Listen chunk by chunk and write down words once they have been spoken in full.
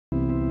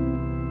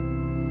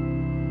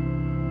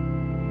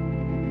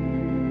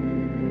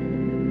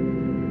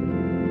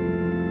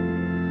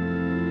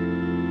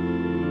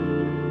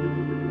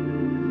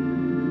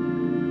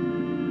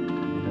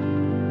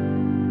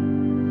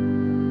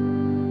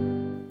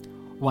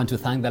want to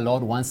thank the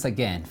Lord once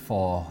again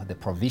for the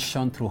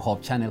provision through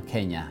Hope Channel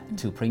Kenya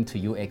to bring to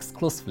you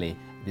exclusively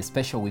the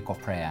special week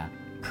of prayer,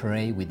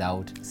 Pray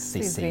Without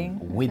Ceasing,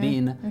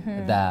 within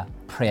the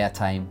Prayer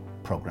Time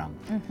program.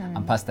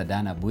 I'm Pastor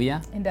Dan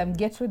Abuyas. And I'm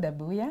Gertrude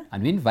Abuyas.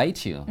 And we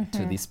invite you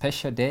to this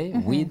special day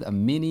with a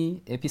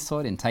mini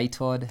episode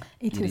entitled,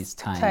 It is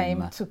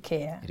time to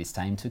care. It is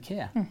time to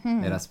care.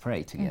 Let us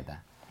pray together.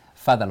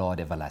 Father, Lord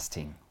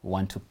everlasting, we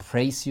want to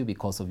praise you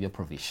because of your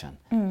provision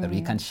that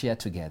we can share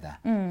together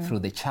through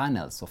the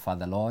channels. So,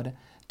 Father, Lord,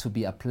 to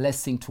be a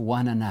blessing to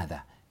one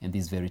another in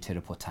these very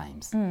terrible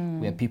times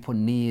where people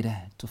need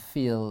to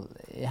feel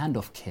a hand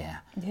of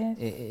care,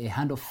 a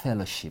hand of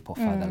fellowship, oh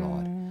Father,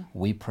 Lord.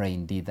 We pray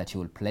indeed that you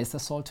will place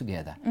us all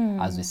together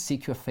as we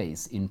seek your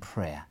face in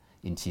prayer.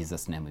 In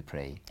Jesus' name we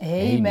pray.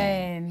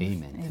 Amen.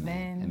 Amen.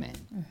 Amen.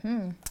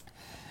 Amen.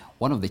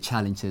 One of the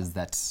challenges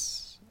that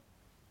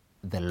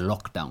the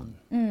lockdown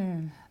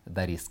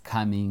that is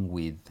coming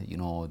with,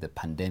 the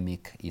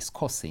pandemic is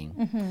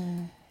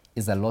causing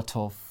is a lot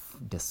of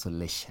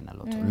desolation, a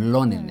lot of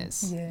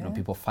loneliness.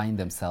 People find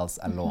themselves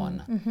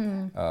alone.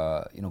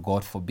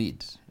 God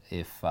forbid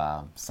if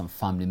some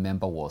family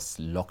member was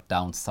locked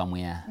down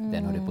somewhere,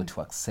 they're not able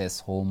to access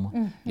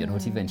home, you're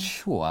not even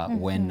sure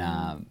when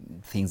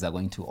things are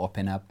going to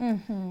open up.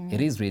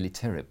 It is really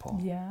terrible.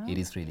 It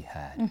is really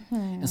hard.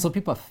 And so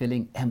people are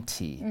feeling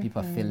empty,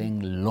 people are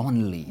feeling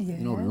lonely,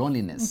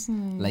 loneliness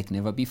like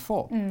never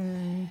before.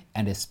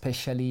 And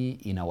especially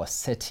in our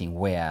setting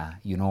where,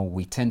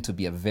 we tend to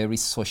be a very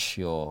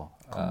social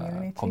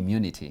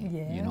community,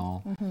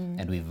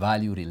 and we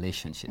value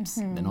relationships.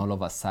 Then all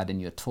of a sudden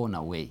you're torn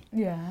away.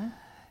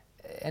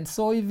 And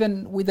so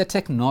even with the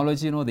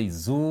technology, the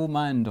Zoom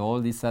and all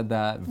these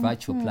other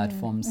virtual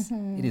platforms,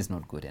 it is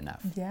not good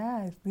enough.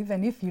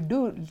 Even if you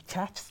do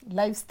church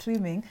live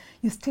streaming,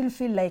 you still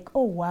feel like,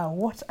 oh wow,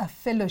 what a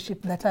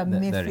fellowship that I'm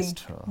missing. That is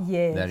true.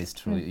 That is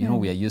true.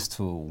 We are used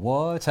to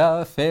what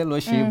a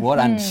fellowship, what,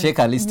 and shake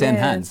at least 10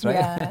 hands,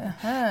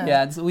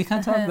 right? So we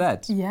can't have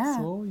that.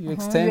 So you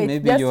extend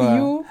maybe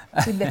you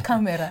to the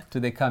camera. To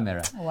the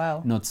camera.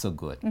 Wow. Not so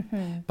good.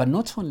 But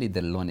not only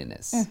the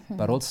loneliness,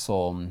 but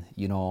also,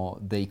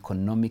 the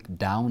economic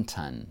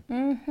downturn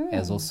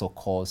has also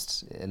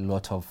caused a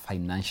lot of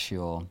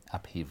financial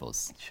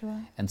upheavals.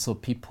 And so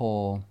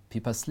people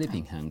are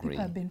sleeping hungry.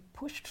 People have been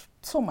pushed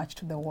so much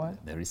to the wall.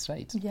 That is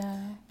right.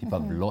 People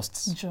have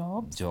lost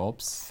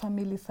jobs.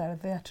 Families are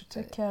there to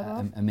take care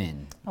of.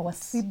 Amen. Our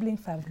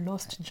siblings have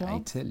lost jobs.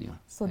 I tell you.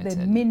 So the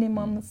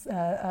minimum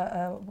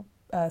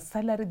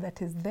salary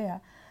that is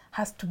there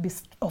has to be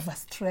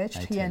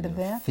overstretched here and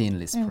there.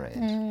 Thinly spread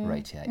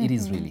right here. It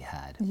is really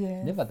hard.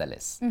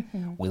 Nevertheless,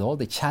 with all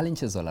the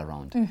challenges all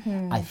around,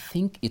 I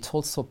think it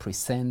also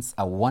presents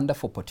a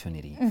wonderful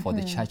opportunity for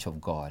the Church of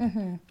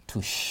God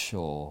to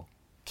show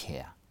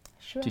care.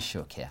 To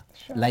show care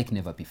like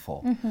never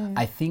before.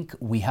 I think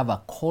we have a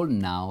call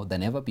now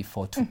than ever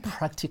before to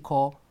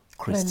practical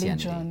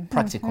Christianity,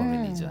 practical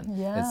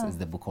religion, as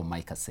the book of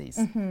Micah says,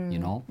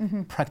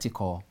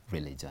 practical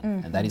religion.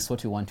 And that is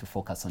what we want to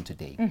focus on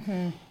today.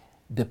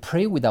 The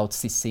Pray Without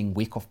Ceasing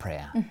week of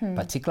prayer,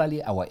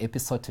 particularly our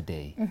episode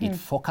today, it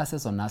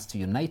focuses on us to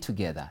unite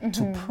together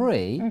to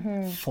pray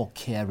for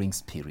caring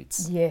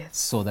spirits,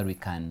 so that we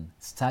can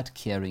start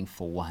caring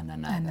for one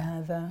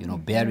another,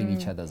 bearing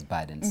each other's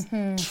burdens,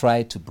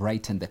 try to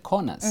brighten the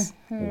corners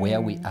where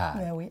we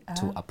are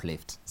to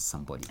uplift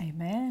somebody.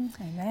 Amen.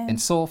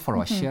 And so for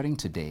our sharing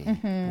today,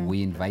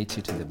 we invite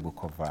you to the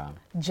book of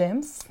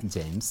James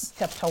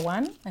chapter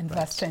 1 and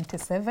verse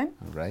 27.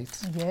 All right.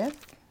 Yes.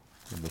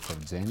 The book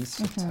of James,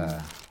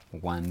 chapter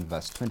 1,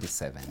 verse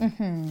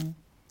 27.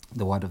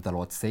 The word of the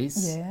Lord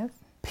says,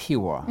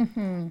 pure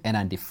and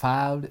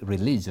undefiled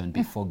religion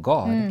before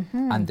God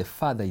and the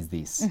Father is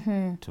this,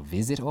 to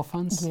visit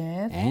orphans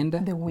and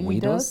the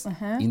widows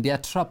in their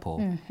trouble,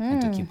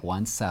 and to keep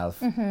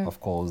oneself, of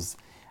course,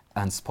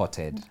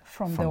 unspotted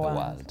from the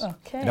world.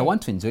 And I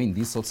want to join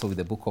this also with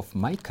the book of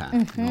Micah.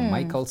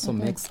 Micah also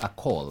makes a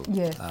call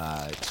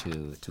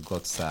to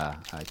God's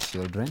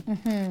children.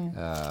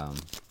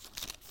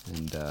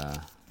 And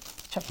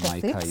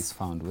Micah 6. is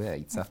found where?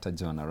 It's after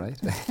Jonah, right?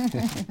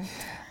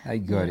 I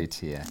got it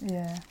here.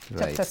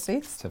 Right.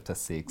 Chapter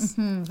 6,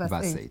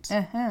 verse 8.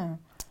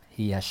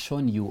 He has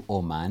shown you,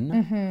 O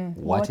man,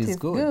 what is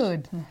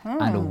good.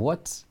 And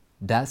what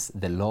does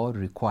the Lord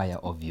require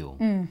of you?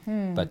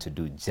 But to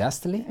do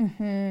justly,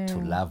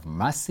 to love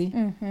mercy,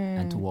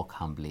 and to walk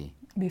humbly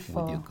with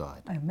your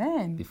God.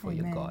 Before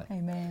your God.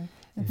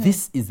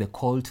 This is the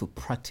call to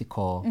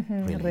practical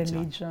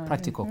religion,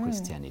 practical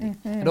Christianity.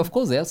 And of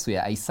course,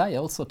 elsewhere,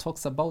 Isaiah also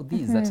talks about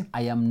this, that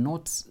I am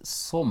not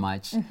so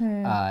much,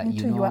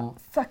 into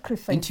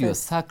your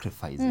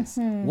sacrifices.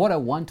 What I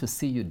want to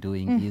see you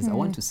doing is I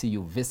want to see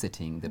you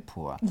visiting the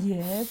poor,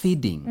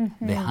 feeding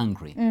the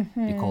hungry,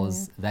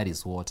 because that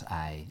is what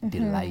I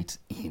delight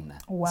in.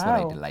 That's what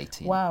I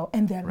delight in. Wow.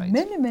 And there are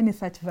many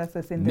such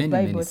verses in the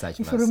Bible.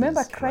 If you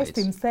remember Christ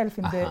himself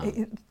in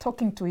the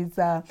talking to his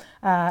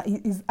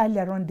earlier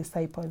their own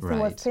disciples. They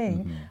were Right.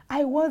 saying,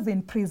 I was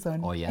in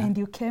prison and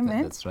you came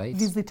and That's right.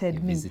 visited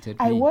You me. visited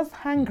I me. was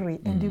hungry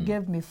and you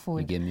gave me food.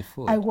 You gave me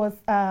food. I was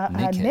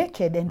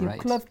naked and you Right.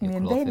 clothed me. You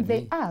And then clothed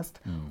they me. asked,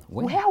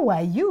 When? where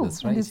were you?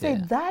 That's And you right, said,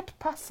 yeah. that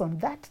person,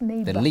 that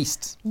neighbor. The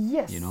least.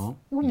 Yes. You know,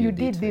 whom you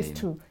did did to this him.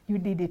 to, you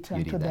did it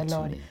unto did the that to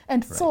Lord. me.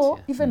 And Right, so,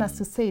 yeah. even as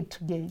you said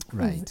today,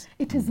 Right.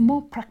 it is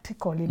more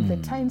practical in the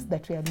times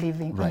that we are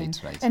living Right,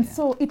 in. right, And yeah.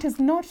 so, it is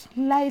not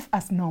life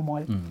as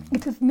normal.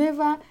 It is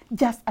never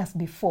just as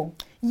before.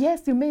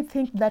 Yes, you may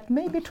think that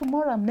maybe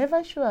tomorrow, I'm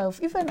never sure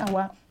of even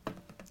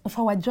of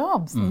our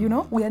jobs, you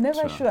know, we are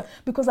never sure,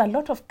 because a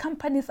lot of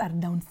companies are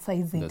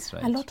downsizing. That's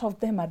right. A lot of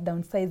them are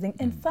downsizing,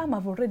 and some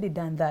have already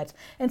done that.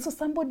 And so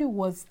somebody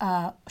was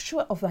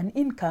sure of an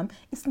income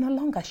is no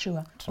longer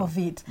sure of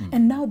it.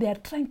 And now they are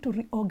trying to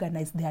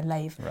reorganize their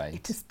life. Right.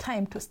 It is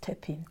time to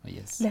step in. Oh,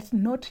 yes. Let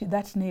not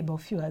that neighbor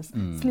of yours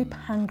sleep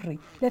hungry.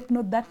 Let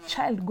not that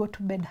child go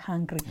to bed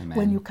hungry. Amen.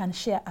 When you can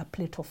share a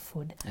plate of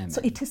food. Amen. So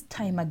it is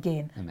time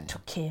again Amen. to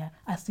care.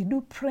 As you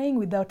do praying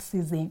without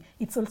ceasing,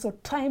 it's also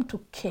time to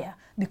care,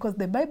 because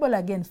the Bible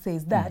again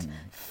says that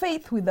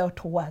faith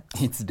without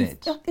works It's dead.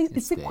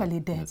 It's equally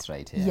dead. That's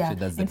right. Yeah. So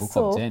that's the And book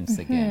so, of James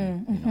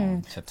again, you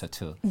know, chapter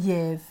 2.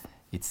 Yes.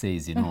 It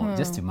says, you know,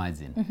 just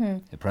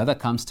imagine, a brother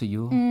comes to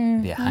you,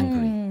 they're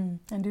hungry.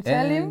 And you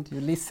tell him, you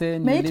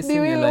listen, may you it listen, be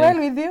you're well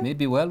with you. May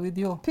be well with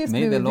you. Peace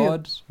May be the with you.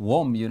 Lord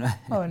warm, you know,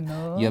 Oh,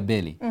 no. your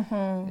belly.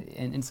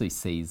 And so he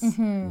says,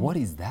 what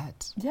is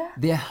that? Yeah.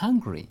 They're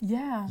hungry.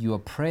 Yeah. Your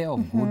prayer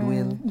of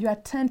goodwill. You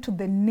attend to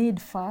the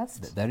need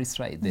first. That is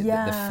right. The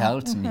Yeah.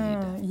 felt need,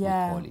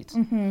 Yeah. we call it.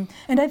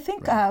 And I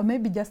think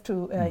maybe just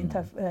to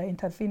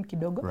intervene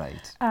kidogo,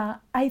 Right.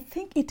 I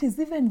think it is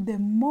even the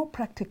more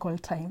practical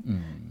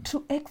time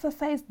to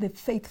exercise the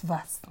faith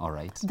verse. All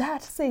right.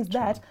 That says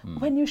that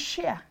when you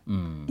share,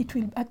 it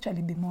will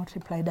actually be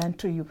multiplied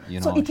unto you.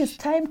 You So know, it is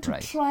time to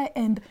right. try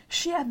and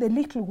share the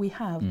little we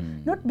have.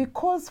 Not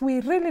because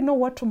we really know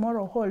what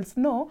tomorrow holds,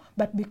 no,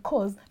 but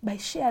because by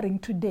sharing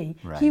today,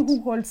 he Right.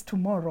 who holds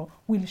tomorrow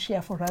will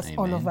share for us,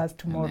 all of Amen. us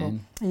tomorrow.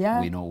 Amen.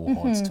 Yeah. We know who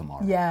holds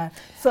tomorrow. Yeah.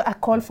 So a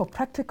call for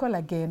practical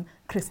again,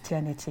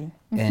 Christianity.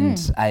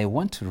 And I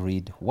want to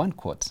read one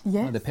quote,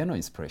 Yes. the Penal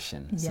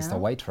Inspiration. Yeah. Sister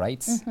White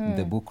writes in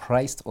the book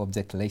Christ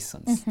Object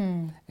Lessons.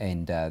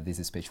 And this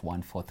is page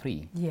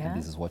 143. Yeah. And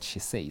this is what she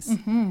says.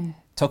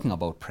 Talking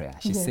about prayer,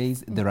 she Yes.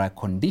 says there are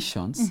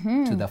conditions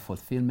to the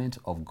fulfillment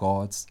of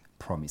God's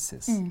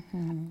promises.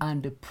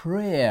 And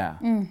prayer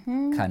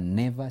can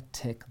never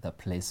take the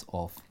place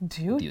of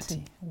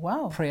duty.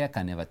 Wow. Prayer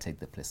can never take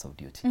the place of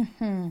duty.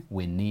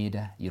 We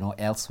need, you know,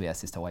 elsewhere,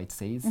 Sister White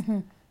says,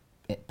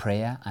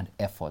 prayer and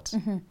effort.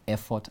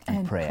 Effort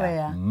and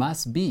prayer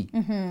must be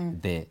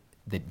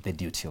the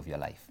duty of your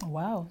life.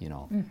 Wow. You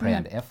know, prayer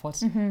and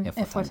effort,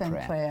 effort and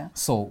prayer.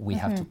 So we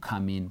have to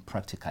come in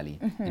practically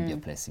and be a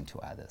blessing to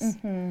others.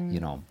 You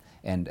know.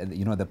 And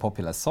you know the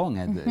popular song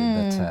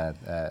that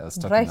I was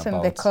talking Right about,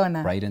 in the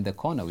corner. Right in the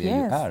corner where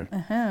Yes. you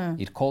are.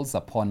 It calls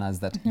upon us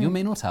that you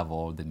may not have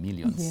all the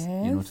millions,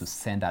 you know, to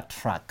send a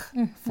truck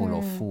full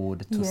of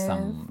food to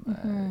some,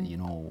 you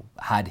know,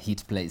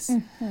 hard-hit place.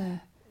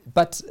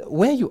 But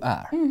where you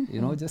are, you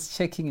know, just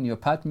checking in your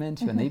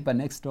apartment, your neighbor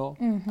next door,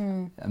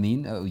 I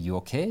mean, you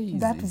okay?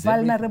 Is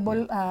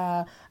Vulnerable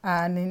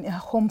and in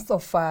homes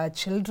of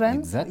children.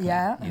 Exactly.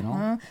 Yeah. You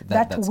know,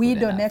 that that's widow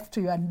good enough. next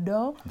to your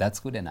door. That's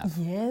good enough.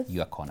 Yes.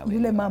 You are corner where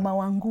Yule you are. mama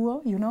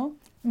wanguo, you know.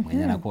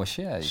 Mwenye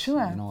anakuoshea,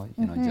 Sure.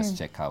 you know, just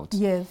check out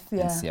Yes,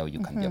 yeah. and see how you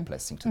can be a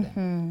blessing to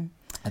them.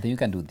 I think you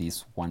can do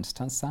this one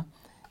stanza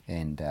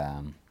and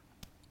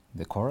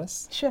the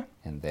chorus. Sure.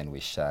 And then we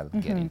shall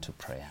get into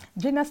prayer.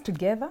 Join us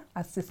together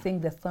as we sing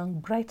the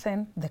song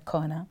Brighten the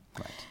Corner.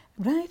 Right.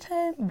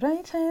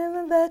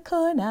 Brighten the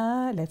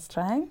corner. Let's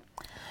try.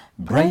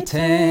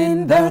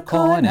 Brighten the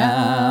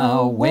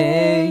corner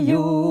where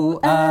you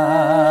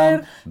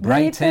are.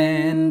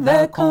 Brighten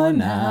the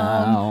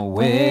corner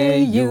where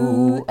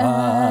you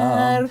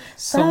are.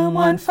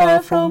 Someone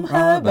far from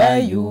harbor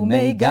you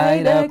may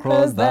guide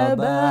across the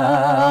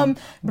bar.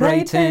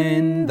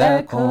 Brighten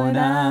the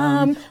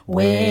corner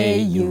where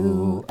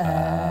you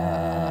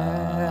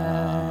are.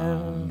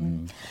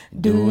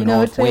 Do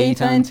not wait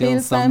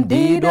until some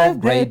deed of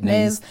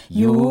greatness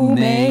you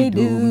may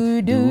do.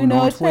 Do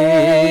not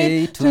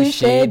wait to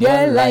shed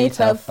your light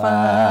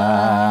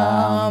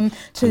afar.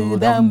 To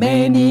the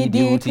many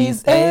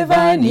duties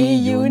ever near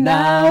you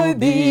now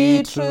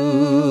be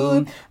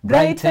true.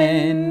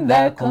 Brighten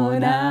the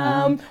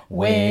corner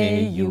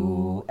where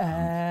you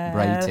are.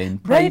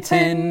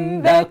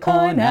 Brighten the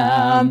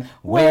corner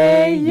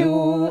where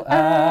you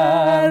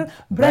are.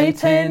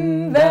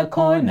 Brighten the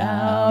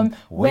corner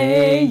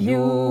where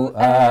you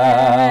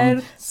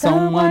are.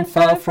 Someone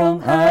far from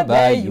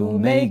harbor you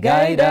may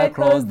guide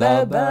across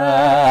the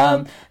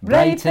bar.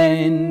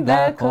 Brighten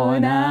the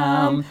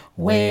corner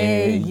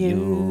where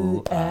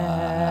you are.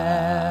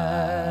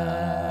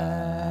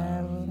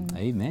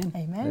 Amen.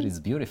 Amen. That is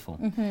beautiful.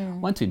 I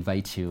want to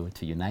invite you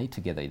to unite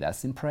together with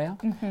us in prayer.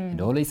 And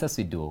always as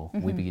we do,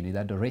 we begin with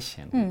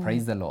adoration. We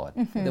praise the Lord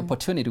for the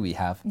opportunity we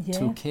have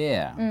to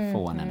care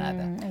for one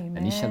another. Amen.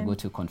 And we shall go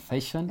to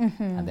confession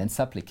and then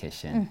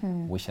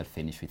supplication. We shall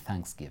finish with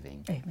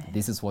thanksgiving. Amen.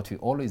 This is what we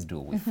always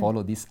do. We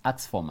follow this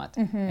Acts format,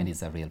 and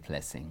it's a real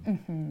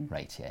blessing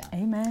right here.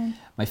 Amen.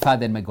 My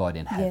Father and my God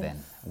in heaven,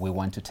 we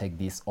want to take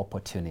this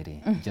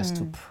opportunity just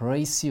to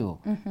praise you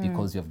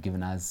because you have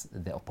given us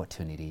the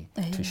opportunity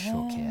to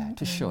show care,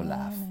 to show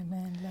love.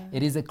 Amen, Lord.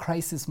 It is a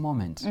crisis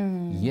moment,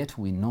 yet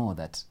we know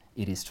that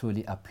it is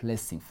truly a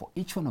blessing for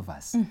each one of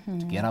us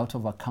to get out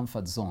of our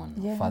comfort zone,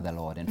 Father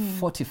Lord, and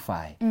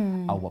fortify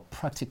our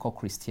practical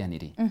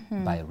Christianity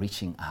by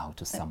reaching out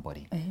to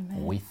somebody.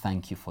 Amen. We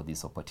thank you for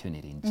this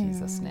opportunity in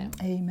Jesus' name.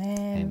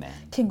 Amen. Amen.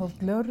 King of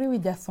glory, we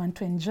just want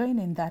to join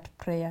in that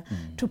prayer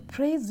to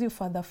praise you,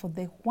 Father, for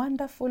the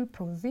wonderful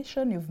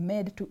provision you've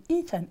made to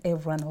each and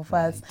every one of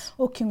us.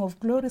 Oh, King of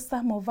glory,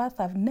 some of us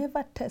have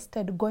never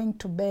tasted going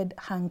to bed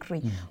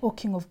hungry. Oh,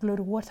 King of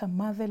glory, what a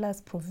marvelous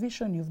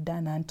provision you've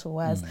done unto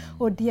us.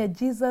 Oh, dear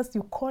Jesus,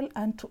 you call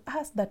unto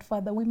us that,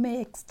 Father, we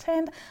may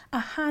extend a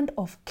hand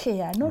of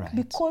care, not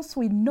because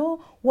we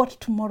know what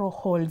tomorrow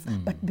holds,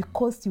 but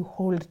because you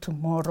hold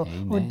tomorrow.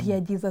 Amen. Oh,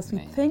 dear Jesus, we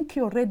thank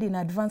you already in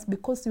advance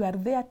because you are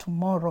there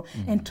tomorrow.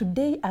 And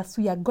today, as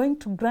we are going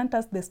to grant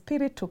us the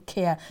spirit to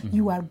care,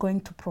 you are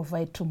going to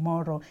provide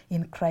tomorrow.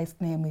 In Christ's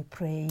name we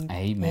pray.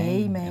 Amen.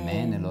 Amen.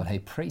 Amen. And Lord, I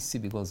praise you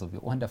because of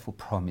your wonderful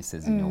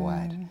promises in your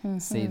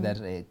word. Say that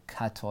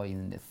cattle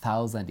in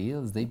 1,000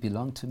 hills, they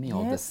belong to me,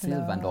 all the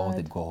silver and all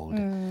the gold.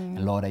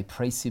 And Lord, I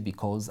praise you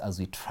because as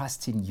we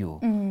trust in you,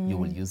 you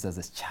will use us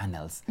as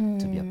channels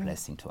to be a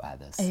blessing to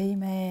others. Amen.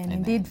 Amen.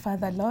 Indeed,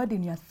 Father, Lord,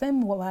 in your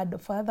same word,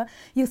 Father,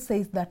 you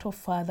say that, oh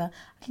Father,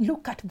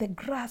 look at the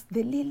grass,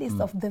 the lilies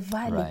of the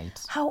valley,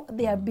 how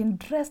they have been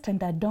dressed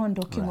and adorned,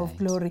 O King of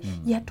glory.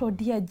 Yet, oh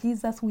dear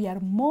Jesus, we are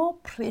more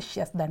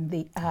precious than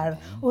they are.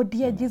 Oh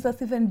dear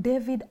Jesus, even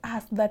David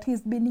asked that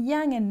he's been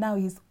young and now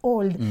he's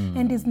old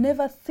and he's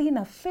never seen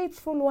a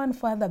faithful one,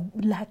 Father,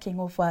 lacking,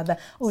 oh Father.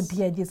 Oh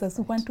dear Jesus,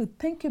 we want to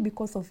thank you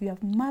because of your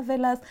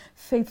marvelous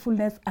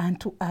faithfulness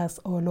unto us,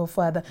 oh Lord,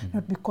 Father.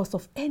 Not because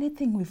of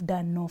anything we've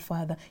done, no,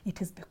 Father.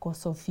 It is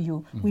because of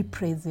you. We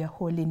praise your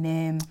holy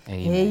name.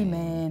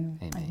 Amen. Amen.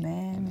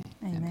 Amen.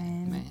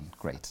 Amen. Amen.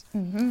 Great.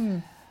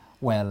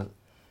 Well,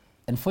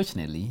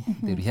 unfortunately,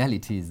 the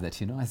reality is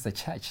that, as a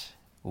church,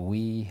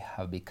 we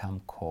have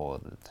become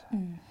cold.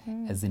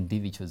 As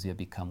individuals, we have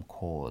become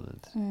cold,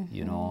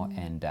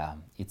 and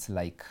it's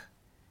like,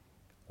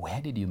 where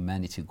did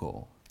humanity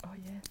go? Oh,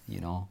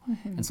 yes.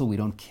 And so we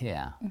don't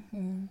care.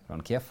 We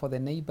don't care for the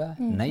neighbor,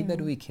 neither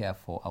do we care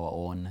for our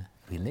own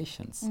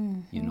relations,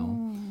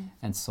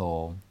 And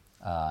so,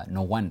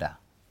 no wonder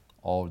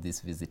all this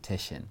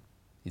visitation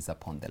is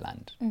upon the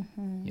land,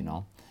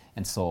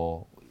 And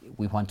so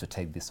we want to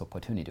take this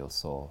opportunity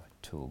also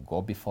to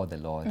go before the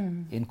Lord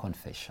in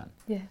confession.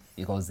 Yes.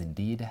 Because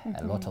indeed,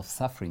 a lot of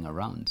suffering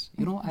around.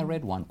 I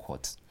read one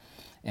quote,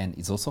 and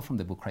it's also from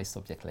the book Christ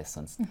Object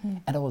Lessons.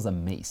 And I was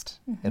amazed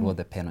at what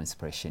the pen of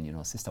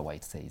inspiration, Sister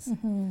White says,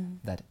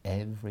 that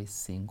every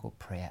single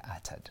prayer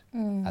uttered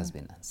has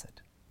been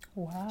answered.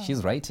 Wow.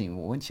 She's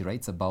writing, when she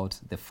writes about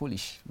the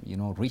foolish,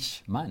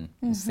 rich man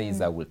who says,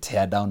 I will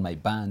tear down my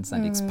barns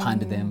and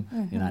expand them,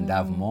 and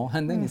have more.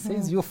 And then he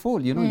says, you're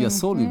fool, your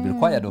soul will be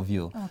required of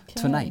you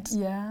tonight.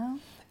 Yeah.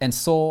 And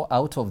so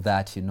out of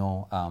that,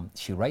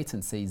 she writes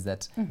and says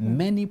that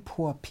many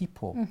poor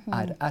people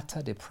had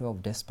uttered a prayer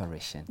of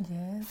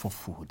desperation for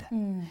food.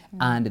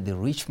 And the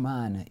rich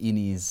man in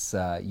his,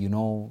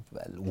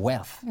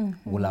 wealth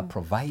will have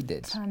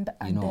provided, Turned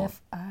a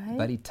deaf eye.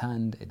 but he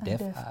turned a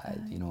deaf eye,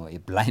 a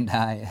blind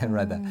eye,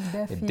 rather,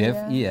 a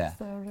deaf ear,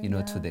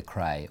 to the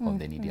cry of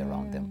the needy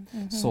around them.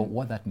 So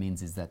what that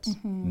means is that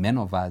many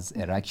of us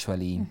are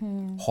actually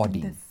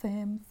hoarding. The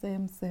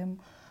same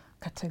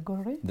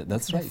category.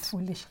 That's right.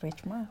 Foolish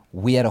rich man.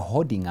 We are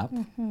hoarding up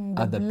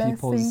other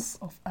people's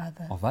of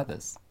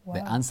others.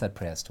 The answered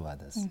prayers to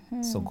others.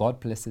 So God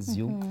blesses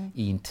you.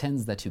 He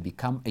intends that you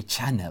become a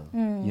channel,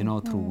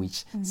 through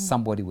which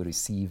somebody will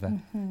receive,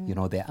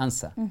 their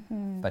answer.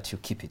 But you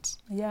keep it.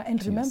 Yeah,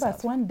 and remember,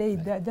 as one day,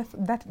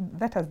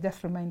 that has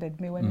just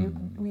reminded me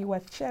when we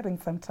were sharing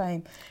some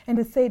time, and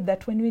it said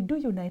that when we do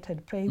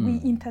united prayer, we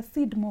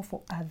intercede more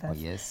for others. Oh,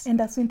 yes. And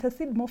as we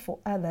intercede more for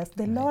others,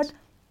 the Lord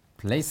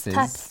places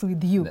starts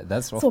with you.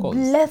 That's of so course,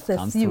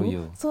 blesses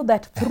you, so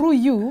that through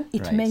you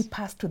it may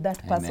pass to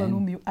that person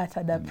whom you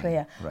uttered a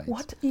prayer.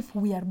 What if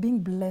we are being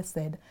blessed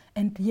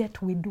and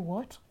yet we do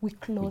what? We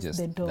close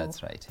the door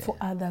for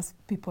others,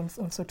 people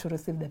also to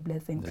receive the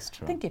blessing. That's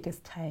true. I think it is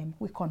time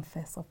we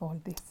confess of all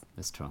this.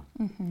 That's true.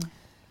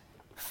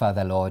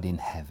 Father, Lord in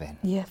heaven.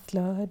 Yes,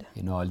 Lord.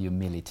 In all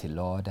humility,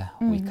 Lord,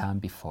 we come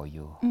before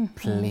you,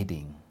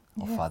 pleading,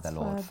 Father,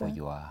 Lord, for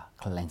your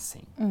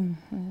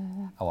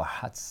cleansing. Our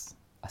hearts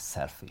are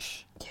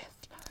selfish. Yes,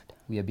 Lord.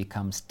 We have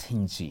become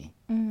stingy.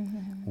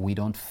 We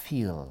don't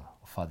feel,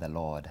 Father,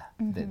 Lord,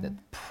 the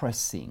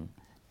pressing,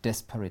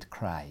 desperate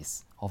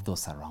cries of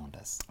those around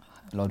us.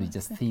 Lord, we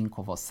just think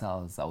of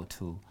ourselves, how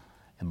to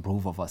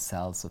improve of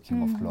ourselves, O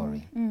King of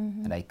Glory.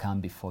 And I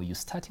come before you,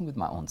 starting with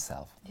my own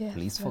self. Yes,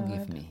 Please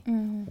forgive Lord. me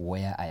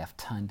where I have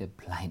turned a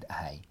blind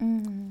eye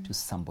to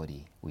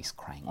somebody who is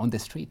crying on the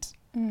street,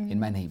 in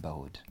my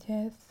neighborhood,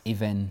 Yes.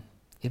 even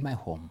in my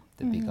home,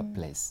 the bigger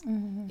place,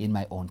 in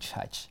my own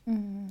church.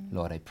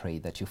 Lord, I pray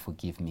that you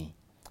forgive me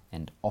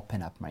and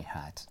open up my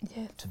heart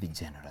Yes. to be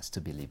generous, to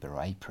be liberal.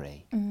 I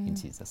pray in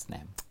Jesus'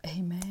 name.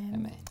 Amen.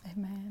 Amen.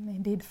 Amen.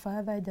 Indeed,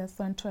 Father, I just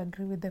want to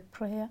agree with the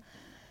prayer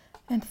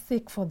and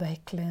seek for thy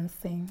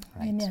cleansing.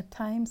 Right. Many a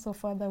times, oh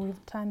Father,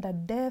 we've turned a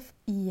deaf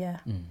ear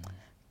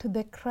to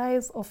the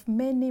cries of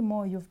many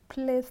more you've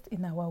placed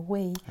in our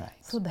way, Right.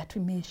 so that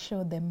we may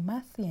show them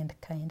mercy and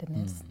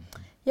kindness.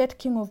 Yet,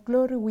 King of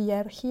Glory, we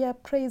are here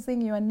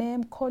praising your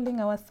name, calling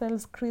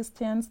ourselves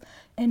Christians,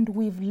 and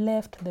we've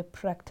left the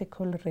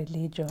practical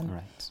religion.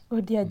 Right.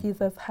 Oh, dear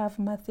Jesus, have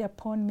mercy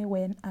upon me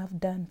when I've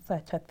done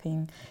such a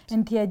thing.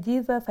 And dear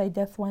Jesus, I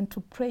just want to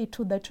pray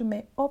too that you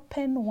may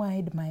open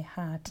wide my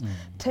heart.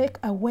 Take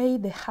away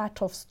the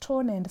heart of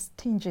stone and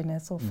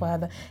stinginess, oh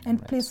Father, and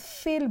Right. please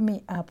fill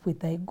me up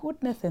with thy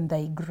goodness and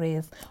thy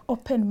grace.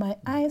 Open my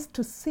eyes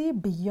to see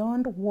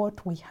beyond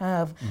what we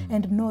have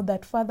and know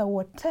that, Father,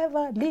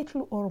 whatever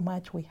little or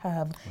much we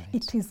have, Right.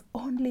 it is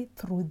only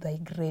through thy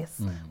grace.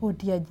 Oh,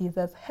 dear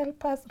Jesus,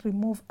 help us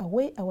remove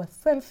away our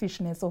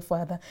selfishness, oh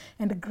Father,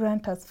 and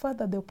grant us,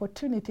 Father, the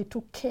opportunity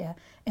to care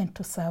and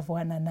to serve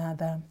one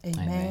another.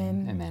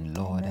 Amen. Amen.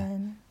 Lord,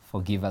 Amen.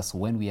 forgive us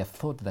when we have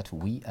thought that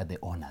we are the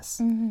owners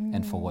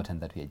and forgotten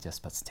that we are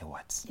just but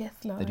stewards. Yes,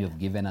 Lord. That you have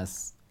given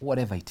us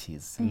whatever it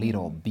is,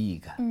 little or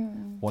big,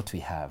 what we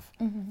have,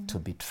 to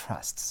be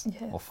trusts,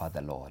 Yes. oh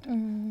Father, Lord.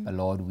 But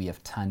Lord, we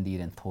have turned it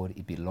and thought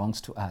it belongs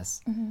to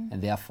us,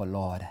 and therefore,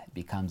 Lord, it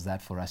becomes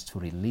that for us to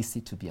release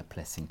it to be a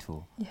blessing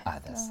to Yes,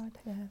 others. Lord.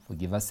 Yes.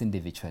 Forgive us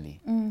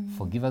individually.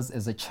 Forgive us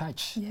as a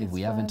church if Yes,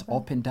 we haven't Father.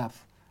 opened up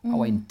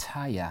our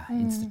entire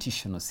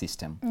institutional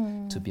system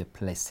to be a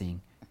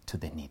blessing to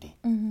the needy,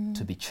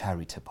 to be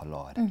charitable,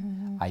 Lord.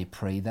 I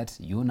pray that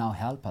you now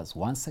help us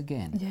once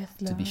again Yes,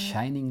 to be Lord.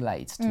 shining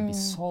lights, to be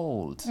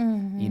salt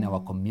in our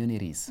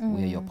communities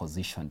where you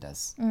positioned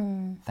us.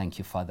 Thank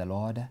you, Father,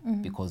 Lord,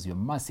 because you're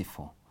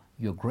merciful.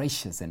 You're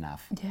gracious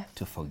enough Yes.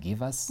 to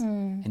forgive us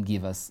and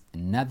give us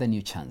another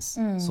new chance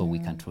so we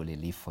can truly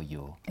live for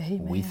you.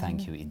 Amen. We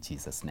thank you in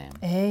Jesus' name.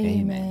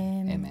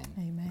 Amen. Amen.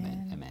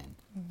 Amen. Amen.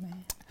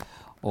 Amen.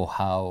 Oh,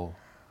 how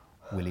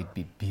will it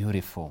be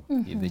beautiful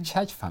if the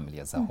church family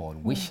as a whole,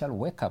 we shall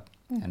wake up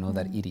and know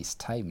that it is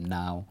time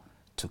now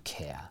to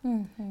care,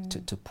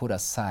 to put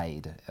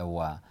aside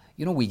our,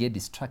 we get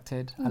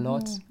distracted a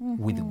lot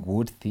with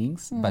good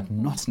things, but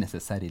not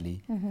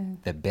necessarily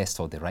the best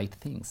or the right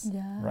things,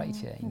 Yeah. right?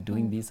 Yeah, in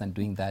doing this and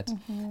doing that,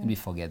 and we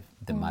forget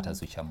the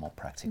matters which are more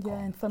practical. Yeah,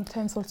 and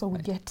sometimes also we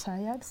get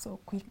tired so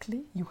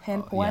quickly. You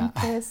help Oh, one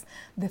yeah. case,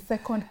 the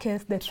second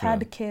case, the True.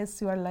 third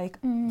case, you are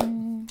like,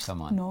 Come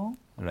on. no.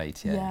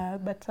 Right, yeah. Yeah,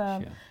 but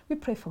Sure. we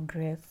pray for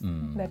grace,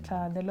 that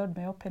the Lord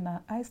may open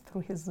our eyes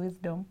through his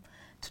wisdom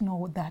to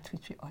know that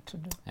which we ought to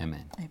do.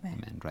 Amen. Amen.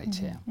 Amen. Right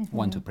here.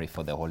 Want to pray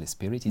for the Holy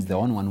Spirit. He's the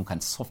only one who can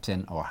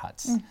soften our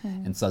hearts.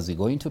 And so as we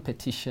go into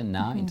petition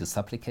now, into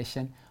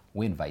supplication,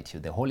 we invite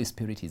you. The Holy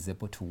Spirit is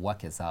able to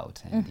work us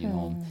out and,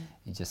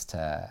 it just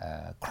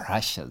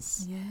crush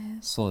us Yes.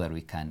 so that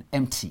we can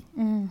empty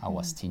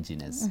our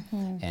stinginess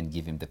and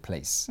give him the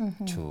place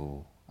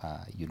to,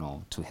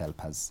 to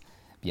help us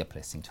be a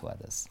blessing to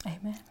others.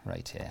 Amen.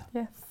 Right here.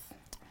 Yes.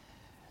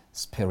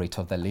 Spirit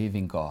of the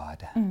living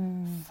God,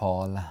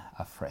 fall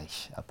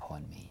afresh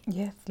upon me.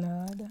 Yes,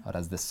 Lord. Or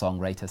as the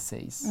songwriter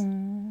says,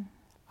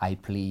 I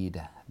plead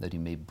that you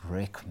may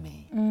break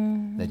me,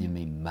 that you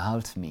may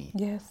melt me,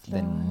 Yes,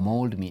 then Lord.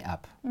 mold me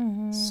up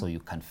so you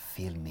can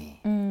fill me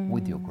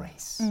with your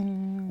grace,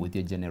 with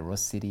your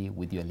generosity,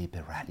 with your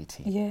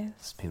liberality. Yes.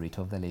 Spirit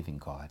of the living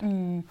God,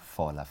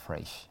 fall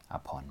afresh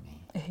upon me.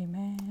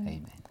 Amen.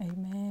 Amen.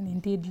 Amen.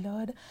 Indeed,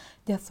 Lord,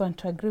 just want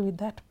to agree with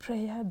that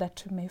prayer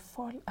that you may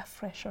fall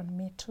afresh on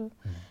me too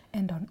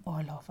and on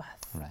all of us.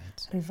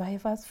 Right.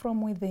 Revive us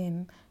from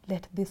within.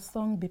 Let this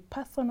song be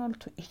personal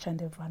to each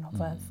and every one of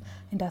us.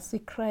 And as we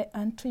cry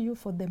unto you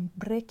for the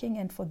breaking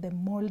and for the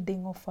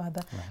molding, oh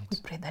Father, Right. we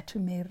pray that you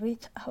may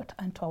reach out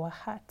unto our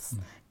hearts.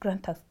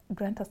 Grant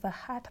us a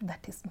heart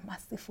that is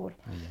merciful.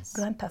 Oh, yes.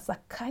 Grant us a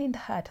kind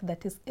heart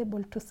that is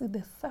able to see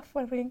the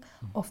suffering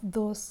of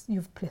those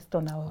you've placed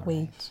on our way.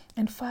 right.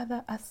 And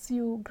Father, as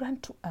you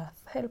grant to us,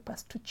 help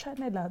us to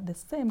channel out the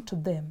same to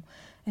them.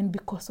 And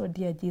because, oh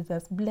dear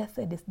Jesus,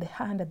 blessed is the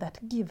hand that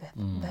giveth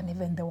than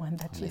even the one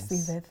that Yes,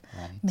 receiveth.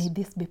 right. May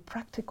this be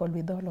practical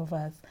with all of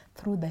us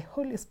through the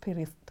Holy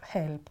Spirit's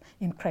help.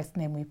 In Christ's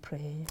name we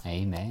pray.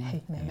 Amen.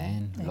 Amen.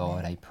 Amen. Amen.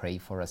 Lord, I pray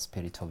for a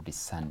spirit of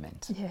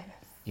discernment. Yes.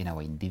 in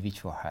our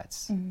individual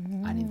hearts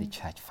and in the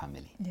church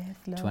family. Yes,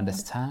 Lord. To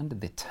understand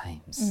the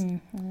times.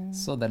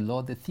 So that,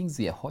 Lord, the things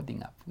we are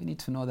holding up, we need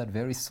to know that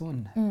very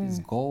soon this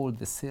gold,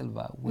 the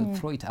silver, we'll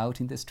throw it out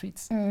in the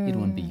streets. It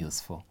won't be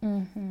useful.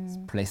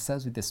 Bless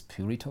us with the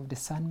spirit of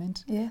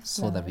discernment, Yes,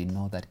 so Lord. that we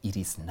know that it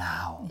is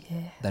now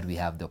Yes. that we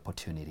have the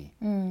opportunity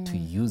to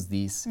use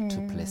this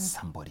to bless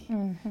somebody,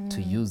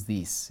 to use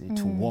this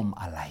to warm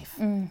a life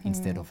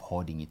instead of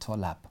holding it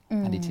all up,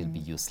 and it will be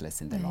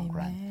useless in the long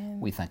run.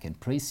 We thank and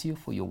praise you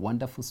for your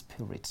wonderful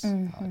spirit,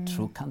 our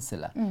true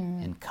counselor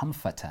and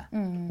comforter.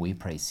 We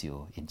praise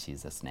you in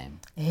Jesus' name.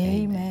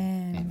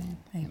 Amen. Amen.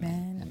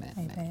 Amen.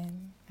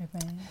 Amen.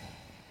 Amen.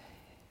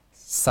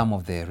 Some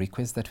of the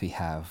requests that we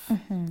have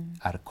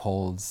are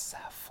calls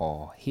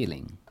for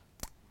healing,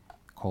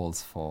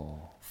 calls for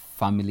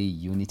family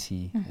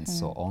unity, and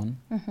so on.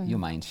 You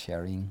mind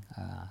sharing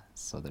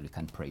so that we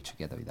can pray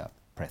together with our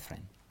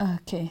brethren?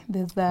 Okay,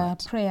 there's a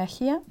prayer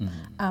here.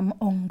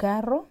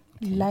 Ongaro,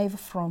 live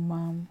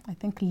from, I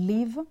think,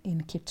 Live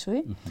in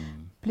Kitui.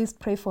 Please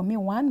pray for me.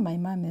 1, my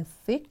mom is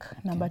sick.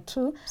 Number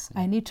 2,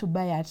 I need to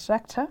buy a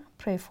tractor.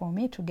 Pray for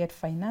me to get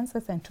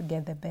finances and to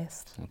get the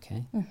best.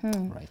 Okay,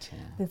 right here.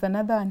 There's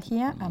another one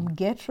here. I'm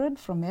Gertrude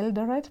from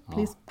Eldoret.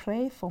 Please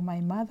pray for my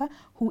mother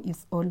who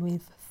is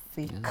always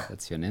sick. Yeah,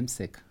 that's your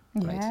namesake.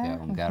 Right here,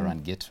 Ongaro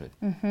and Gertrude.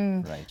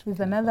 Right. There's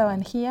another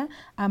one here.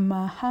 I'm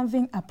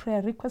having a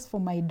prayer request for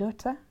my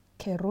daughter,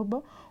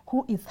 Kerubo,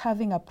 who is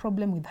having a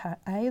problem with her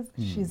eyes.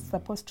 She's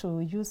supposed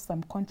to use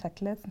some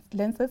contact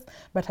lenses,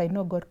 but I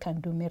know God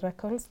can do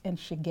miracles, and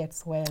she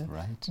gets well.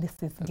 Right.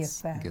 This is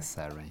Gesare.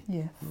 Gesare.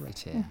 Yes. Right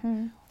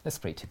here. Let's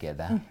pray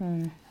together.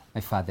 My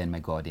Father and my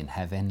God in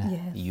heaven,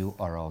 Yes. you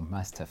are our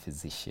master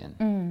physician.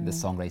 The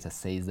songwriter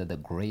says that the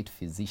great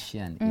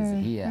physician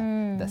is here,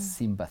 the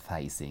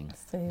sympathizing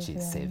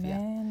Savior.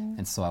 Amen.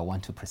 And so I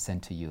want to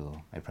present to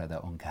you my brother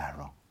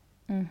Ongaro,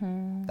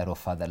 that, oh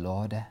Father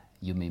Lord,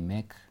 you may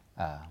make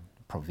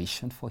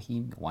provision for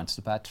him. He wants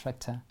to buy a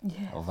tractor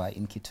over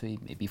in Kitui,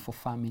 maybe for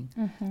farming.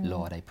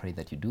 Lord, I pray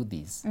that you do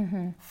this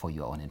for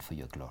your own and for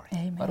your glory.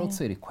 Amen. But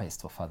also a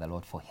request, oh Father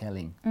Lord, for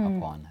healing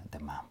upon the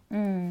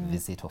mom.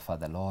 Visit, oh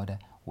Father Lord,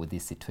 with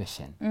this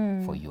situation,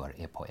 for you are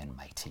able and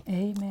mighty.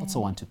 Amen. Also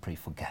want to pray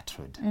for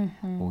Gertrude,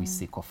 who we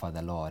seek, oh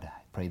Father Lord.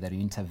 I pray that you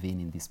intervene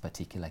in this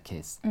particular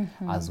case,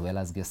 as well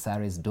as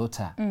Gesare's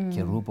daughter,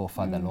 Kerubo,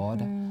 Father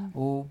Lord,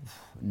 who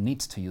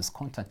needs to use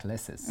contact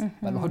lenses.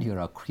 But Lord, you're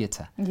our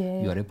creator.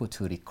 Yes. You are able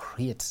to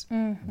recreate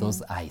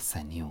those eyes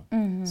anew,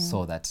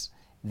 so that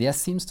there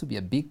seems to be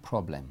a big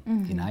problem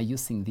in her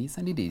using this,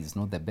 and it is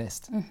not the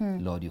best.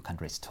 Lord, you can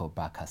restore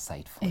back her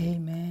sight for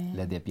Amen. it.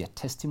 Let there be a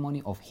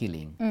testimony of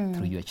healing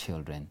through your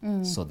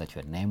children, so that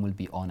your name will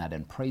be honored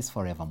and praised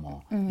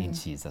forevermore. In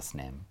Jesus'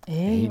 name.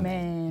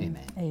 Amen.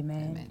 Amen.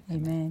 Amen.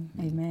 Amen.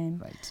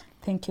 Amen. Right.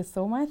 Thank you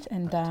so much.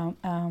 And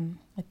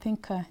I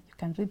think you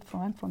can read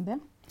from there.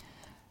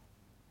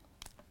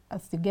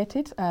 As you get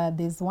it,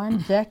 there's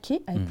one, Jackie.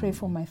 I pray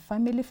for my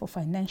family for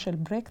financial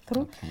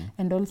breakthrough.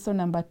 And also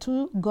number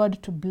 2,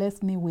 God to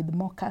bless me with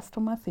more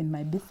customers in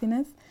my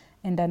business.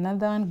 And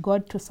another one,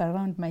 God to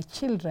surround my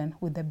children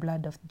with the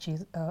blood of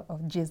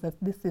Jesus.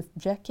 This is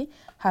Jackie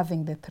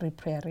having the 3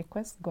 prayer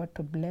requests. God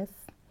to bless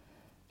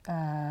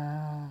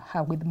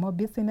her with more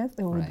business,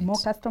 with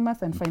more customers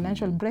and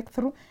financial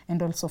breakthrough,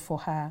 and also for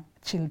her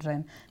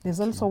children.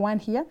 There's also one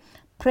here.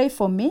 Pray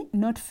for me,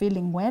 not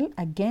feeling well,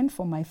 again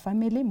for my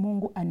family.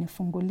 Mungu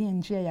anifungulie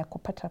njia ya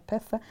kupata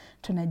pesa.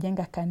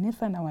 Tunajenga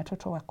kanisa na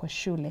watoto wako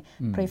shule.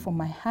 Pray for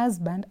my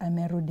husband,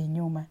 amerudi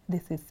nyuma.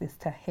 This is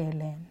Sister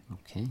Helen.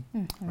 Okay.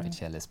 Right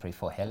here, let's pray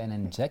for Helen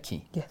and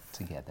Jackie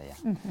together.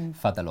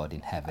 Father Lord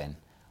in heaven,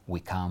 we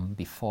come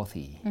before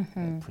thee,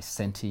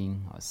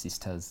 presenting our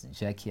sisters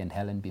Jackie and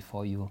Helen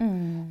before you.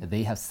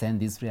 They have sent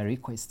these prayer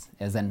requests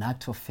as an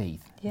act of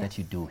faith that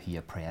you do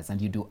hear prayers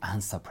and you do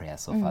answer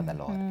prayers, so Father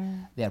Lord.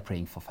 They are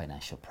praying for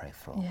financial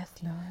breakthrough. Yes,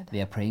 Lord.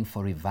 They are praying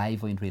for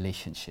revival in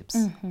relationships,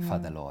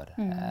 Father Lord.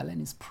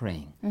 Helen is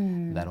praying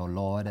that, oh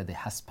Lord, the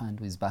husband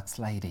who is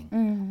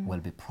backsliding will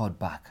be brought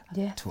back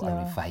to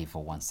a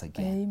revival once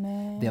again.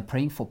 Amen. They are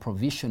praying for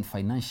provision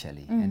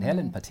financially. And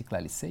Helen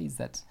particularly says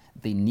that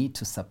they need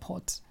to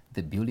support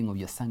the building of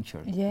your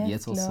sanctuary.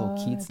 Yes, also Lord.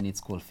 Kids need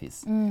school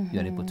fees. You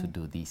are able to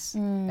do this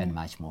and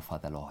much more,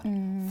 Father Lord.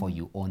 For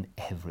you own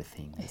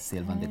everything. The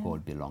silver and the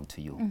gold belong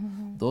to you.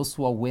 Those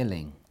who are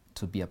willing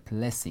to be a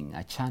blessing,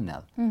 a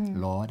channel,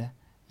 Lord,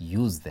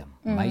 use them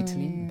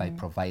mightily by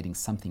providing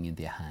something in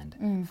their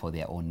hand for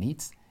their own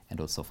needs and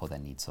also for the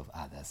needs of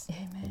others.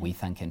 We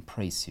thank and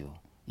praise you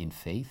in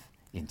faith.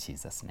 In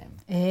Jesus' name.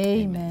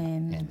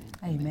 Amen.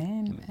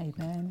 Amen.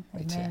 Amen.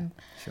 Amen.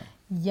 Sure.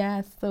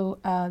 Yeah, so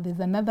there's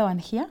another one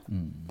here.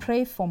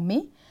 Pray for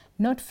me,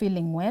 not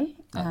feeling well.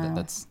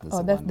 That's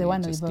the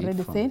one we've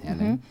already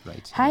said.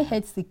 Right. Hi,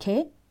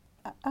 HCK.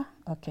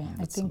 Okay, I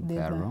That's think some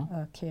there's Vero.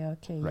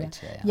 okay, Right,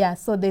 yeah. yeah. Yeah,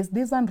 so there's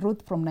this one,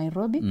 Ruth from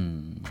Nairobi.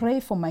 Pray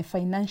for my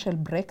financial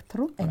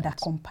breakthrough and a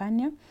Right.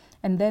 companion.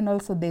 And then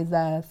also there's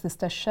a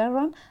Sister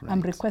Sharon. I'm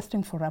Right.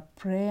 requesting for a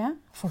prayer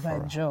for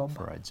a job.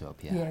 For a job,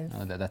 yeah. Yes.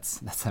 No,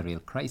 that's a real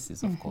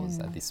crisis, of course,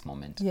 at this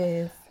moment.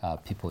 Yes.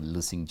 People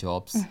losing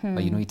jobs.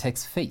 But, you know, it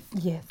takes faith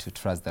Yes. to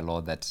trust the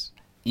Lord that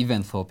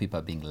even though people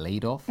are being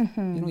laid off,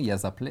 you know, He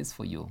has a place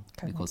for you.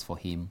 Correct. Because for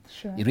Him,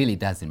 Sure. it really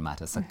doesn't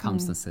matter.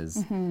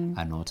 Circumstances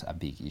are not a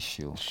big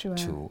issue Sure.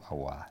 to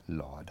our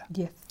Lord.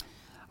 Yes.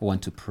 I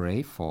want to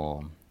pray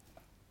for,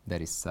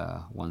 there is,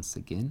 once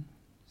again,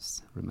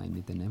 just remind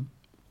me the name.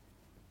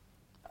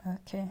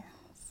 Okay.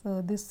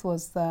 So this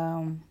was,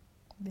 the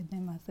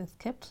name has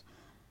escaped.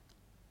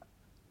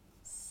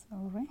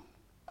 Sorry.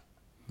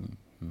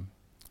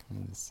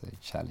 It's a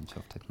challenge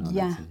of technology.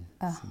 Yeah.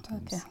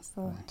 sometimes. Okay.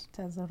 So Right. it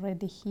has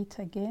already hit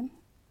again.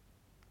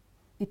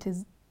 It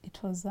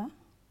was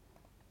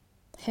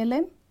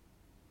Helen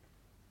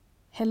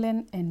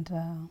and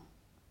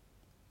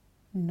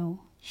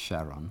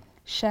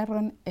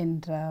Sharon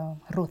and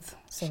Ruth.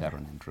 Sorry.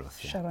 Sharon and Ruth.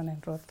 Yeah. Sharon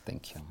and Ruth.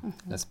 Thank you.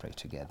 Let's pray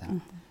together.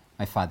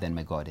 My Father and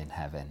my God in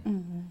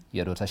heaven,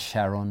 your daughter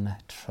Sharon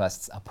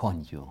trusts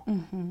upon you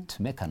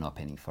to make an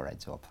opening for a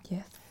job.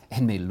 Yes.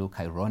 It may look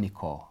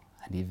ironical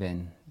and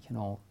even, you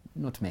know,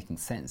 not making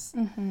sense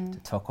to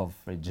talk of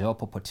a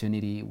job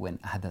opportunity when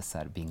others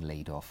are being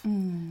laid off.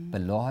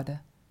 But Lord,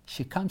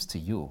 she comes to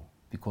you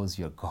because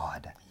you're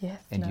God, Yes,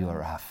 and you Lord.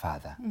 are her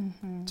Father.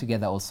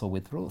 Together also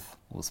with Ruth,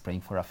 who's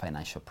praying for a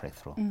financial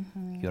breakthrough.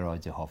 You're our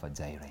Jehovah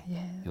Jireh.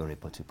 Yes. You're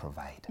able to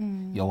provide.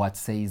 Your word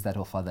says that,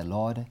 oh Father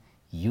Lord,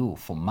 you,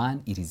 for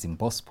man it is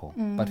impossible,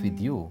 but with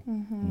you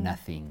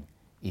nothing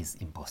is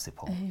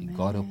impossible. Amen.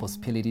 God of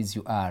possibilities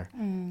you are.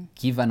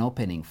 Give an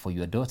opening for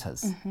your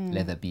daughters.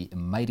 Let there be a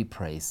mighty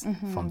praise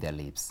from their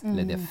lips.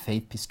 Let their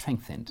faith be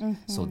strengthened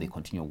so they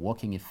continue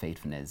walking in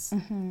faithfulness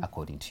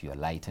according to your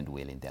light and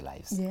will in their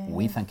lives. Yes.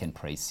 We thank and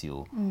praise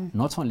you,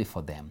 not only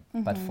for them,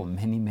 but for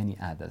many, many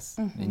others,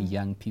 many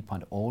young people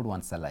and old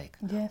ones alike,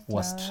 Yes, who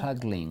are Lord.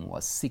 struggling, who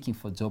are seeking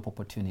for job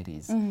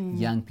opportunities.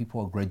 Young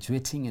people are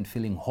graduating and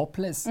feeling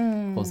hopeless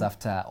because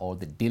after all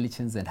the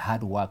diligence and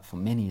hard work for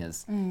many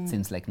years,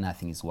 seems like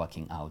nothing is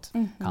working out.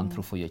 Come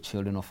through for your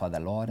children, oh Father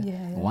Lord.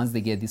 Yes. Once they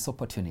get these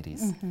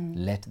opportunities,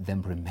 let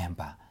them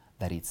remember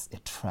that it's a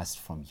trust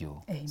from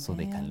you, so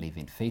they can live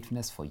in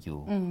faithfulness for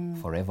you.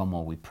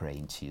 Forevermore we pray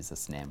in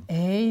Jesus' name.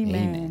 Amen.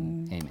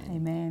 Amen. Amen.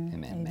 Amen. Amen.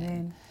 Amen.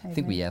 Amen. I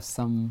think we have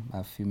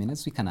a few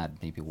minutes. We can add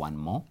maybe one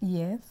more.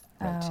 Yes.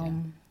 Right,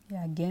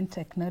 yeah, again,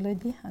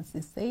 technology, as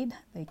you said,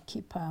 they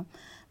keep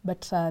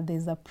but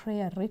there's a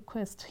prayer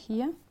request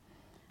here.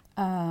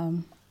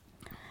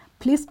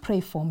 Please pray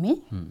for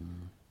me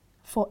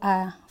for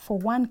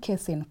one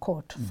case in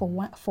court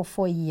for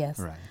 4 years.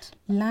 Right.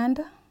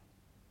 Land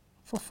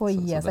for 4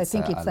 years. I that's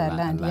think it's a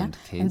land, yeah.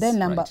 case, And then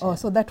number, right, yeah.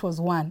 so that was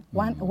one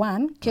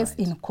case Right.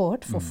 in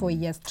court for 4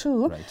 years.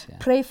 2, Right, yeah.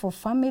 pray for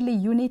family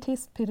unity,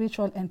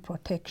 spiritual and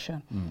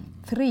protection.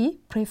 3,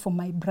 pray for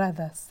my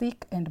brother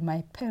sick and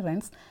my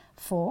parents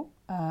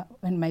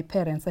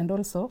and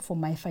also for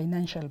my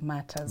financial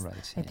matters.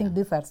 Right, I think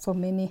these are so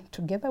many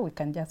together. We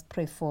can just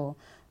pray for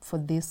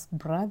this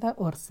brother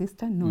or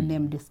sister, no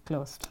name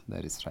disclosed.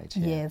 That is right.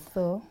 Yeah. Yes,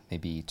 so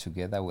Maybe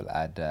together we'll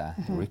add a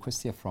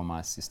request here from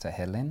our sister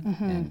Helen,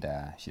 and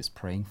she's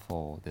praying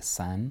for the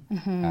son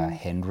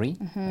Henry.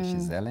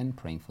 She's Helen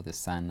praying for the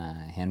son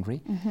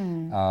Henry,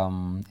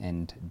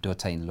 and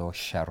daughter-in-law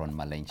Sharon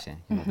Malenche.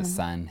 You know, the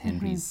son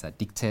Henry is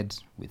addicted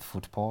with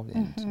football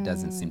and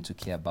doesn't seem to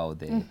care about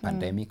the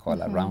pandemic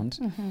all around.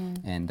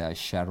 And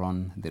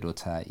Sharon, the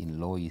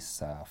daughter-in-law,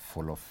 is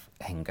full of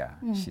anger,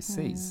 she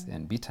says,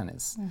 and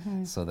bitterness,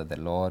 so that the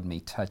Lord may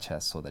touch her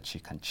so that she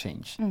can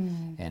change.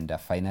 And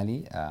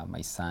finally,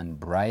 my son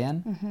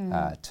Brian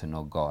to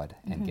know God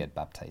and get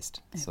baptized.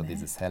 Amen. So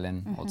this is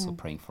Helen also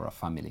praying for our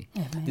family.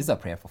 Amen. These are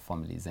prayer for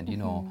families, and you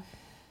know,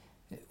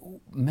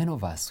 many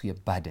of us, we are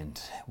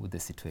burdened with the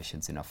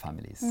situations in our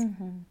families,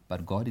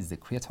 but God is the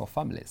creator of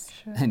families.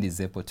 Sure. And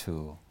is able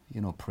to,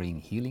 you know, bring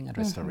healing and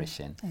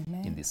restoration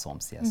in these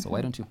homes here. So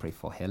why don't you pray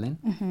for Helen,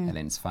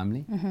 Helen's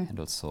family, and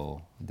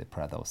also the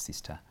brother or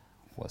sister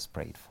who was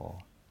prayed for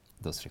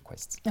those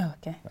requests.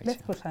 Okay, right,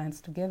 let's put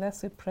hands together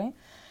as we pray.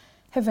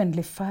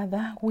 Heavenly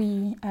Father,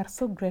 we are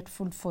so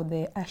grateful for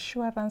the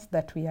assurance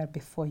that we are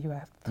before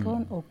your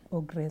throne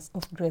of grace,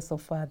 oh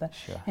Father.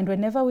 Sure. And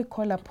whenever we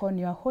call upon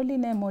your holy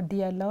name, oh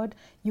dear Lord,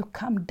 you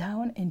come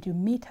down and you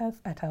meet us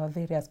at our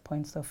various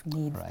points of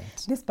need. Right.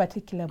 This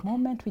particular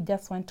moment, we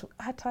just want to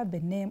utter the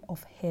name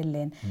of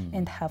Helen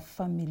and her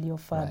family, oh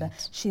Father.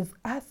 Right. She's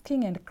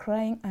asking and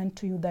crying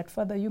unto you that,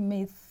 Father, you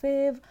may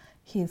save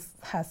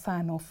her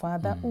son, oh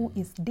Father, who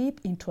is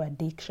deep into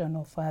addiction,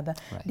 oh Father.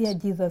 Right. Dear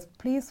Jesus,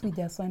 please, we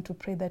just want to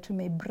pray that you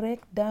may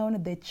break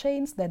down the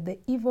chains that the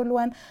evil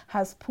one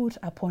has put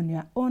upon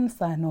your own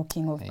son, O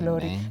King of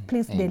Glory.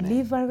 Please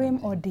deliver him,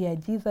 oh dear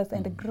Jesus,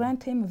 and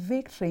grant him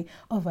victory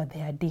over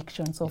the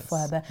addictions, oh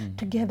Father.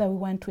 Together we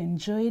want to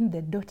enjoin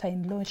the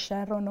daughter-in-law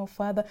Sharon, oh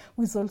Father,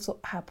 who is also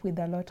up with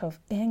a lot of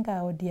anger,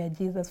 oh dear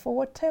Jesus, for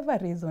whatever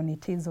reason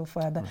it is, oh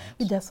Father.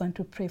 We just want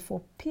to pray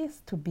for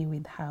peace to be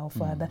with her, oh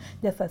Father.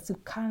 Just as you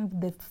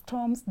calmed the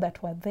storms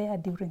that were there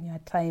during your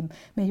time,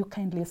 may you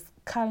kindly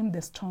calm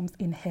the storms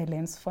in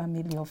Helen's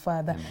family, oh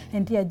Father.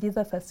 And dear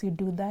Jesus, as you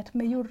do that,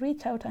 may you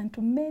reach out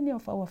unto many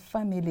of our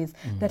families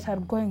that are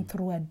going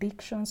through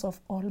addictions of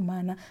all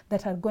manner,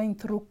 that are going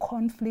through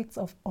conflicts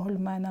of all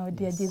manner, oh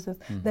dear Jesus,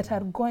 that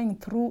are going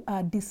through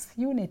a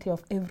disunity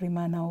of every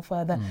manner, oh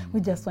Father.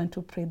 We just want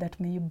to pray that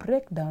may you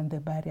break down the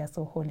barriers,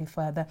 oh Holy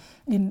Father.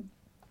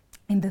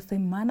 In the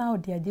same manner, oh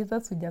dear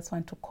Jesus, we just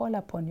want to call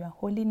upon your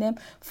holy name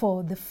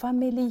for the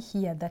family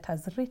here that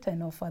has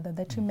written, oh Father,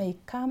 that you may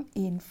come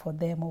in for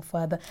them, oh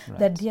Father.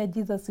 That, dear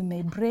Jesus, you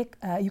may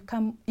you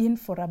come in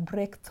for a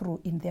breakthrough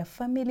in their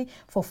family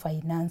for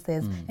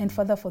finances. And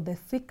Father, for the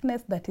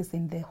sickness that is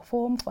in the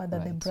home, Father,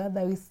 the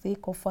brother who is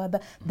sick, oh Father,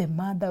 the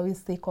mother who is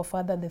sick, oh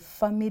Father, the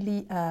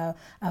family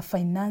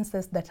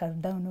finances that are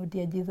down, oh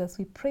dear Jesus,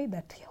 we pray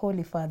that,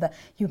 Holy Father,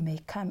 you may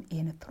come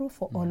in through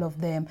for all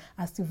of them,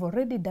 as you've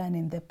already done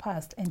in the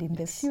past and in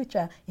the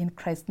future. In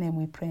Christ's name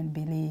we pray and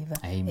believe.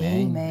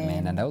 Amen.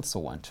 Amen. And I also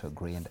want to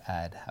agree and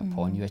add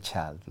upon your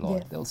child,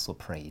 Lord. They also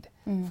prayed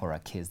for a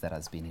case that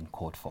has been in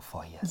court for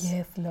 4 years.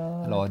 Yes,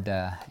 Lord. Lord,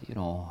 you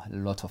know, a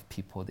lot of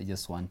people, they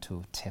just want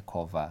to take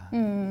over, you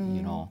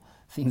know,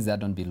 things that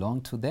don't belong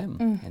to them.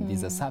 And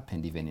this has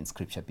happened even in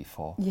scripture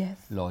before. Yes.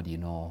 Lord, you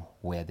know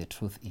where the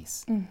truth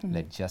is.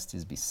 Let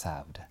justice be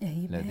served.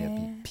 Let there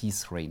be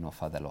peace reign, oh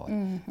Father, Lord.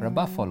 But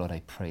above all, Lord,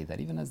 I pray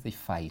that even as they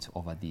fight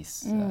over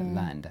this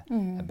land,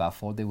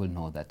 above all, they will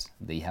know that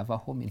they have a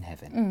home in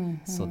heaven,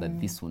 so that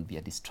this won't be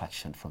a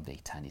distraction from the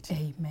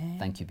eternity. Amen.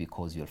 Thank you,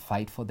 because you'll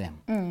fight for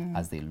them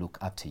as they look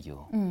up to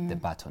you. The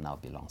battle now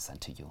belongs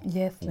unto you.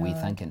 Yes, Lord. We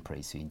thank and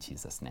praise you in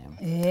Jesus' name.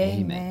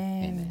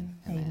 Amen.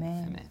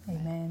 Amen.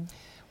 Amen.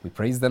 We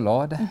praise the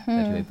Lord that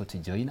you're able to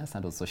join us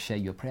and also share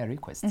your prayer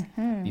request.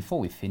 Before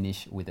we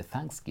finish with the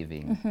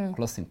Thanksgiving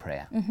closing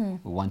prayer,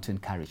 we want to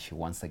encourage you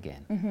once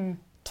again.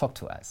 Talk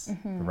to us.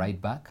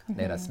 Write back.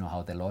 Let us know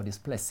how the Lord is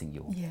blessing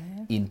you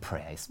in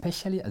prayer,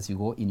 especially as you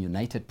go in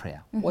united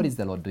prayer. What is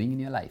the Lord doing in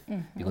your life?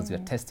 Because your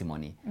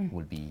testimony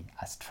will be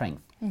a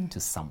strength to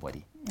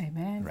somebody.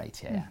 Amen. Right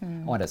here.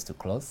 I want us to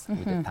close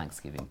with the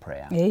Thanksgiving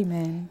prayer.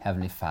 Amen.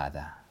 Heavenly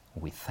Father,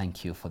 we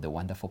thank you for the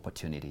wonderful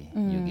opportunity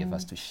you gave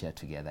us to share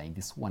together in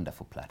this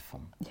wonderful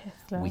platform. Yes,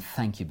 Lord. We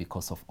thank you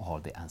because of all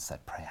the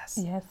answered prayers.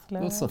 Yes,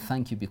 Lord. We also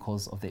thank you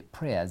because of the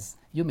prayers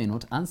you may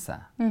not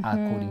answer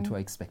according to our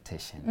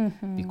expectation,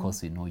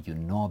 because we know you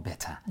know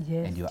better,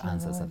 and your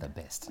answers are the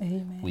best.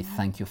 Amen. We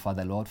thank you,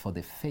 Father Lord, for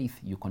the faith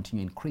you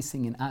continue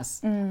increasing in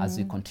us as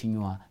we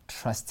continue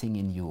trusting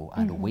in you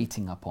and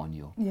waiting upon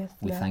you. Yes,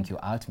 we Lord. thank you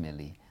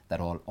ultimately that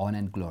all honor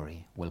and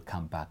glory will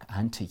come back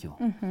unto you.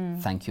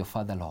 Thank you,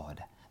 Father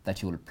Lord,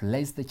 that you will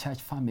place the church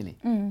family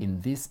in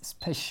this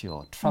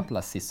special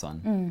troubler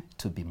season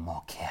to be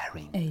more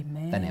caring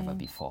than ever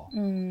before.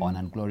 Honor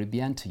and glory be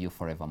unto you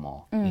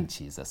forevermore. In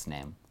Jesus'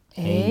 name.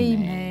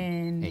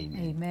 Amen. Amen.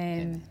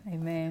 Amen.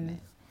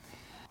 Amen.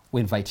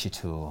 We invite you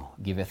to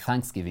give a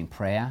thanksgiving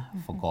prayer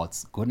for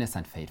God's goodness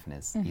and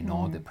faithfulness in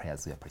all the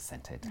prayers we have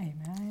presented.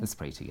 Amen. Let's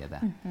pray together.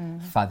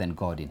 Father and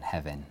God in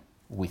heaven,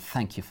 we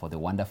thank you for the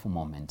wonderful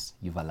moments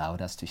you've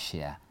allowed us to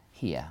share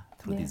here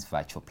through this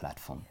virtual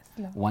platform.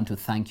 Lord. We want to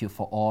thank you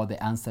for all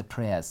the answered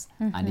prayers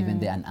and even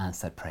the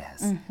unanswered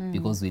prayers,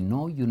 because we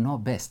know you know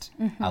best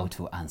how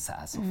to answer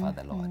us, oh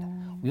Father Lord.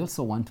 We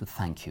also want to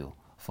thank you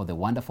for the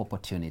wonderful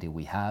opportunity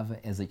we have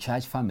as a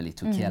church family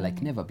to care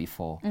like never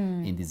before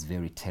in these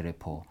very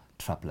terrible,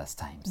 troublous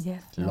times.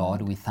 Yes,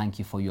 Lord, we thank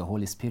you for your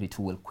Holy Spirit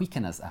who will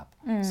quicken us up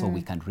so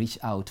we can reach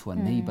out to a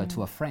neighbor,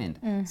 to a friend,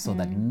 so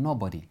that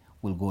nobody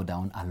will go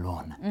down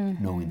alone,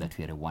 knowing that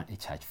we are a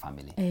church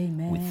family.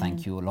 Amen. We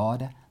thank you,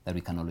 Lord, that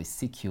we can always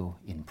seek you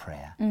in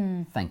prayer.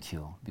 Thank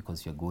you,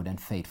 because you're good and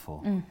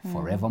faithful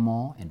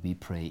forevermore, and we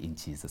pray in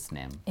Jesus'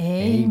 name.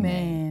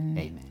 Amen.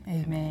 Amen.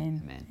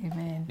 Amen. Amen.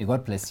 Amen. May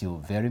God bless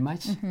you very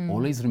much.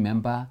 Always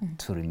remember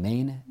to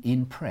remain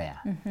in prayer.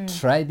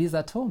 Try this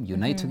at home.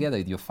 Unite together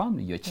with your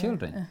family, your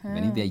children,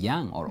 even if they're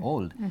young or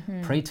old.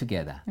 Pray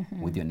together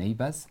with your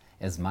neighbors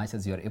as much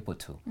as you're able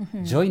to.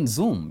 Join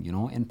Zoom,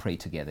 and pray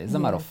together. As a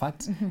matter of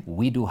fact,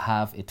 we do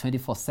have a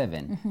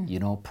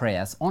 24/7,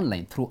 prayers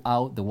online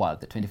throughout the world,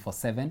 the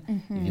 24/7.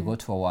 If you go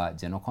to our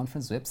General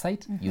Conference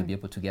website, you'll be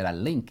able to get a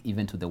link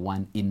even to the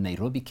one in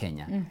Nairobi,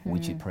 Kenya,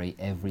 which we pray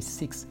every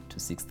 6 to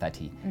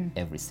 6:30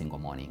 every single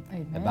morning.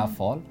 Amen. Above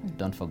all,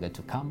 don't forget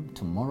to come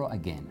tomorrow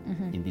again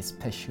in this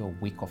special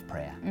week of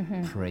prayer.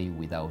 Pray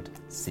without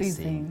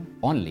ceasing.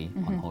 Only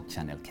on Hope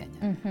Channel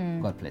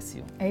Kenya. God bless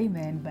you.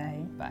 Amen.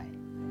 Bye. Bye.